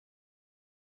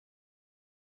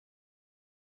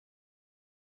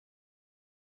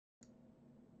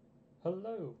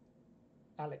Hello,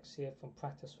 Alex here from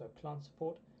Practice for Client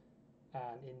Support,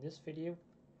 and in this video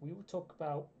we will talk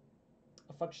about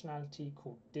a functionality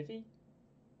called Divi,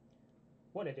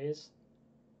 what it is,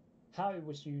 how it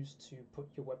was used to put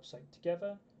your website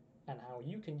together, and how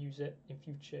you can use it in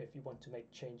future if you want to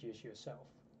make changes yourself.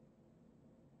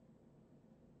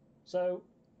 So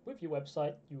with your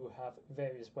website you will have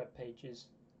various web pages,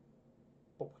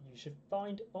 but what you should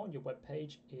find on your web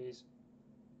page is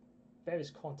various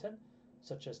content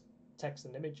such as text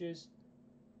and images,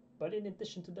 but in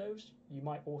addition to those you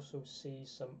might also see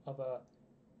some other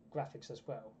graphics as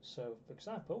well. So for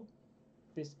example,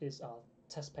 this is our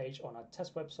test page on our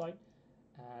test website,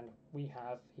 and we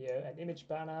have here an image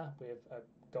banner with a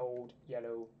gold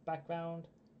yellow background.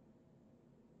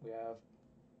 We have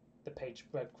the page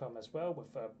breadcrumb as well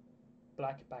with a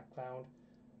black background,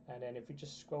 and then if we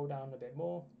just scroll down a bit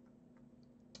more,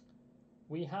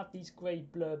 we have these grey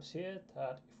blurbs here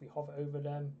that if we hover over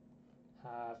them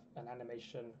have an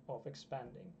animation of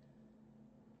expanding.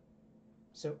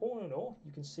 So all in all,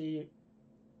 you can see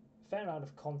a fair amount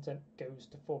of content goes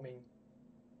to forming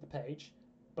the page,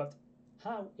 but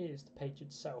how is the page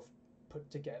itself put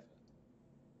together?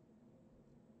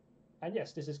 And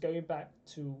yes, this is going back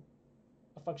to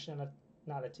a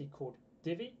functionality called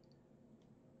Divi,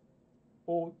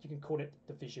 or you can call it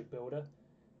the Visual Builder,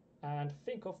 and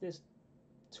think of this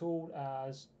tool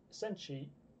as essentially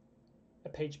a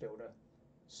page builder.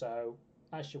 So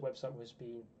as your website was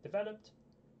being developed,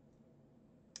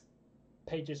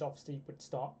 pages obviously would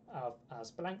start out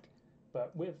as blank,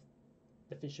 but with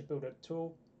the Visual Builder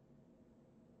tool,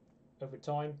 over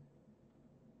time,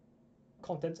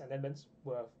 contents and elements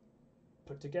were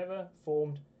put together,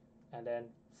 formed, and then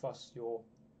thus your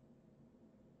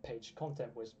page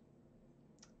content was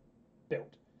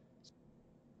built.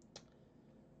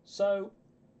 So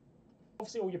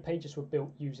obviously all your pages were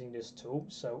built using this tool,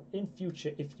 so in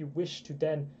future if you wish to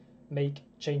then make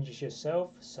changes yourself,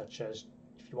 such as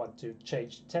if you want to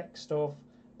change text of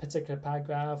a particular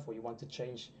paragraph, or you want to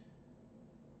change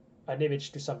an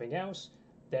image to something else,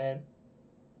 then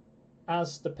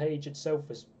as the page itself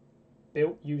was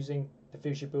built using the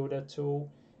Visual Builder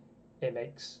tool, it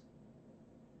makes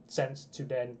sense to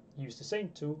then use the same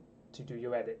tool to do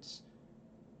your edits.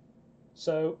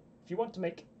 So if you want to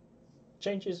make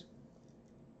changes,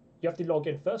 you have to log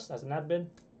in first as an admin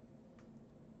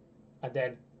and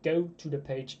then go to the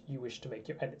page you wish to make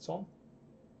your edits on.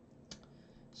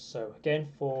 So again,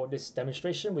 for this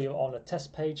demonstration we are on a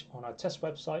test page on our test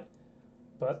website,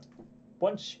 but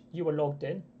once you are logged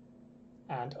in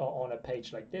and are on a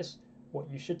page like this, what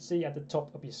you should see at the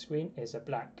top of your screen is a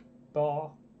black bar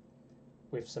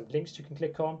with some links you can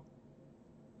click on,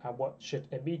 and what should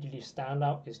immediately stand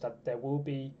out is that there will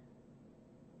be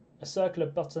a circular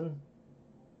button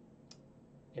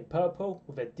in purple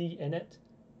with a D in it,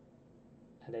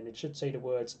 and then it should say the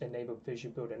words Enable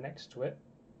Visual Builder next to it.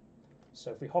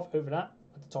 So if we hover over that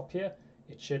at the top here,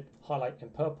 it should highlight in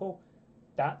purple.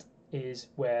 That is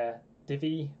where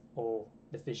Divi, or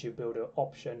the Visual Builder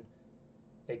option,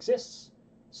 exists.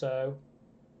 So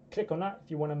click on that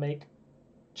if you want to make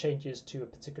changes to a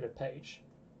particular page.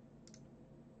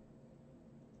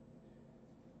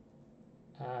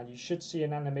 And you should see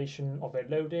an animation of it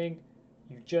loading.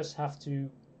 You just have to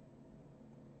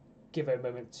give it a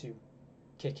moment to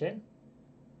kick in.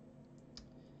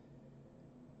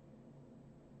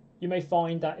 You may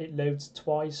find that it loads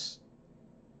twice.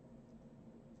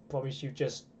 Promise you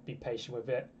just be patient with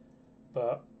it.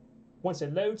 But once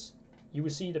it loads, you will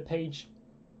see the page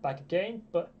back again.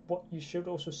 But what you should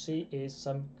also see is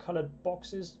some colored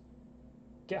boxes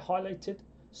get highlighted.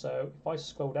 So if I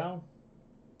scroll down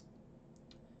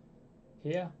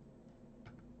here,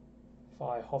 if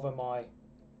I hover my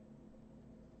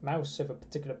mouse over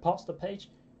particular parts of the page,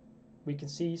 we can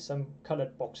see some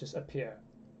colored boxes appear.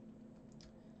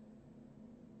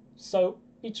 So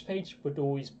each page would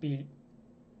always be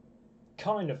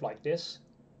kind of like this,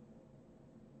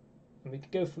 and we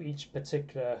could go through each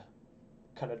particular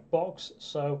colored box.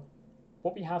 So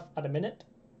what we have at a minute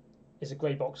is a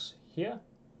grey box here,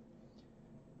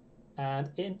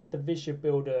 and in the Visual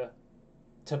Builder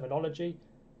terminology,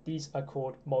 these are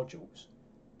called modules.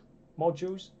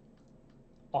 Modules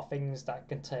are things that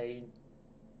contain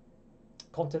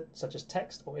content such as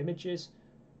text or images.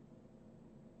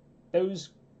 Those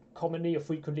commonly or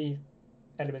frequently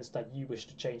elements that you wish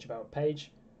to change about a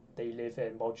page, they live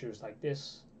in modules like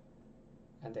this,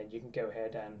 and then you can go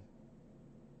ahead and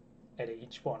edit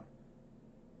each one.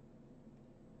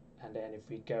 And then if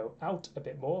we go out a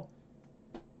bit more,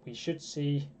 we should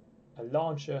see a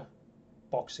larger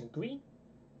box in green.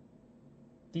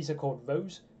 These are called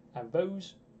rows, and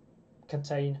rows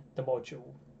contain the module.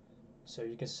 So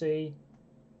you can see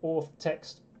all of the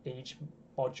text in each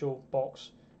module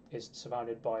box is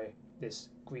surrounded by this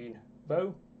green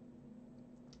row.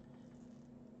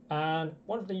 And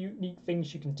one of the unique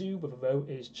things you can do with a row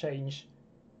is change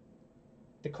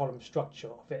the column structure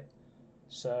of it.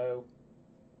 So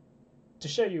to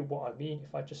show you what I mean,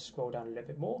 if I just scroll down a little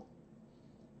bit more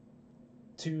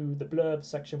to the blurb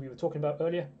section we were talking about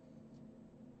earlier,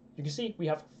 you can see we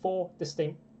have 4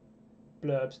 distinct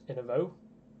blurbs in a row.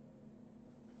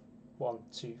 1,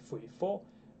 2, 3, 4,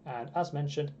 and as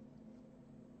mentioned,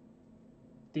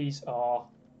 these are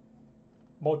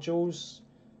modules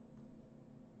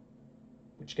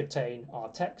which contain our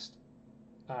text,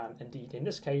 and indeed in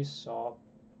this case our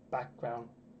background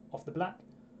of the black,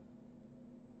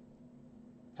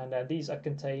 and then these are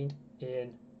contained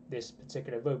in this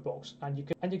particular row box, and you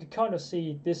can kind of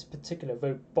see this particular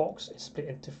row box is split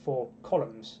into 4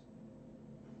 columns.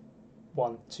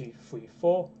 1, 2, 3,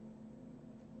 4,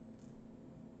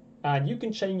 and you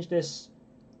can change this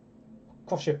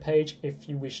across your page if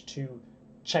you wish to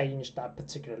change that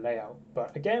particular layout,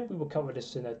 but again we will cover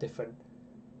this in a different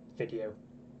video.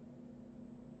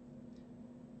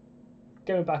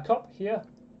 Going back up here,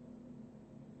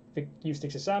 if we use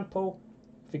this example,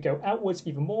 if we go outwards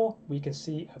even more, we can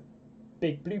see a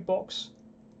big blue box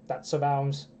that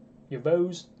surrounds your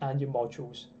rows and your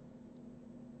modules.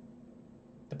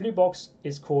 The blue box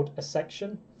is called a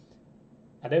section,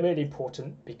 and they're really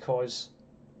important because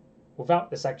without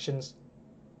the sections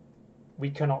we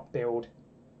cannot build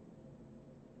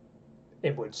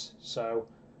inwards. So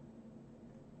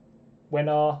when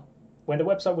the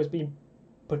website was being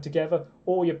put together,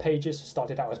 all your pages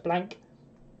started out as blank.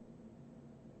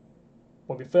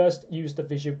 When we first used the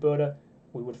Visual Builder,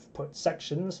 we would put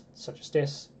sections such as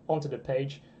this onto the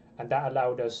page, and that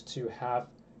allowed us to have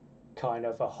kind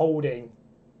of a holding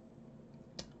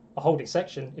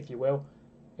section, if you will,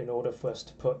 in order for us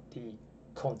to put the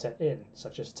content in,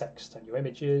 such as text and your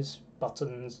images,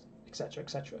 buttons, etc.,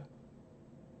 etc.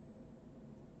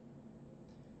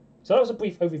 So that was a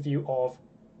brief overview of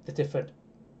the different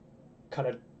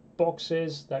colored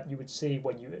boxes that you would see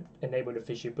when you enable the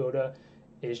Visual Builder.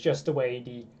 It's just the way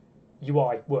the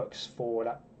UI works for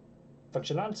that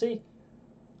functionality.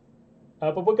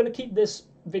 But we're going to keep this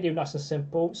video nice and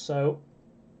simple, so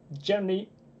generally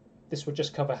this will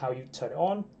just cover how you turn it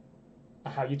on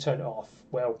and how you turn it off.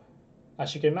 Well,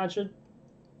 as you can imagine,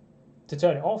 to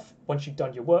turn it off once you've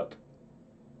done your work,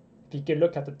 if you can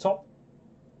look at the top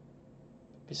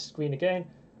of this screen again,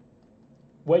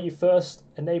 where you first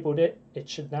enabled it, it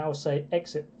should now say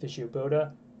Exit Visual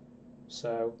Builder.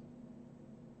 So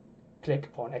click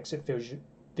on Exit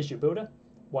Visual Builder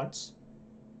once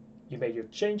you made your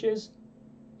changes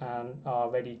and are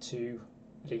ready to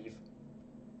leave.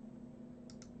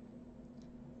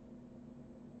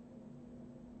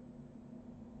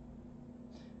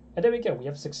 And there we go, we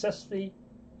have successfully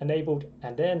enabled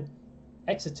and then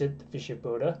exited the Visual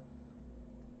Builder.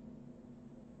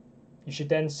 You should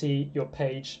then see your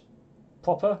page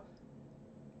proper.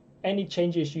 Any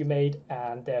changes you made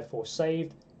and therefore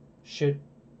saved should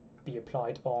be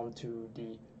applied onto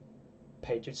the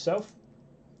page itself.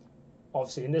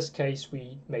 Obviously in this case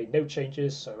we made no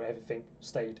changes, so everything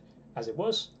stayed as it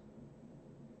was.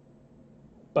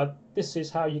 But this is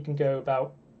how you can go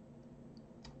about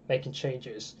making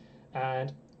changes,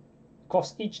 and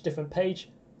across each different page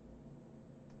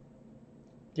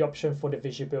the option for the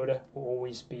Visual Builder will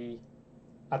always be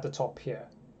at the top here,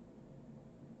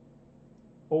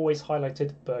 always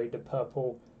highlighted by the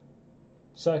purple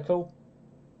circle,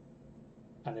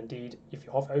 and indeed if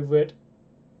you hover over it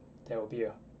there will be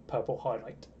a purple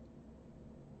highlight.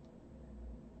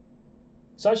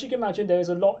 So as you can imagine, there is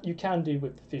a lot you can do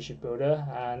with the Visual Builder,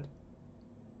 and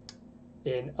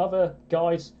in other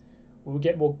guides we will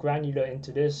get more granular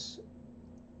into this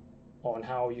on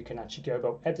how you can actually go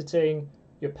about editing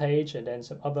your page and then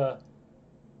some other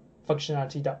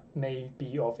functionality that may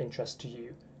be of interest to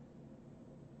you.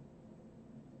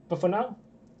 But for now,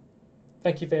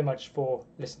 thank you very much for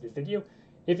listening to the video.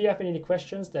 If you have any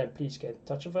questions, then please get in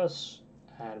touch with us.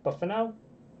 But for now,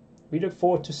 we look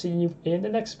forward to seeing you in the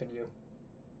next video.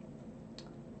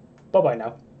 Bye bye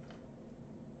now.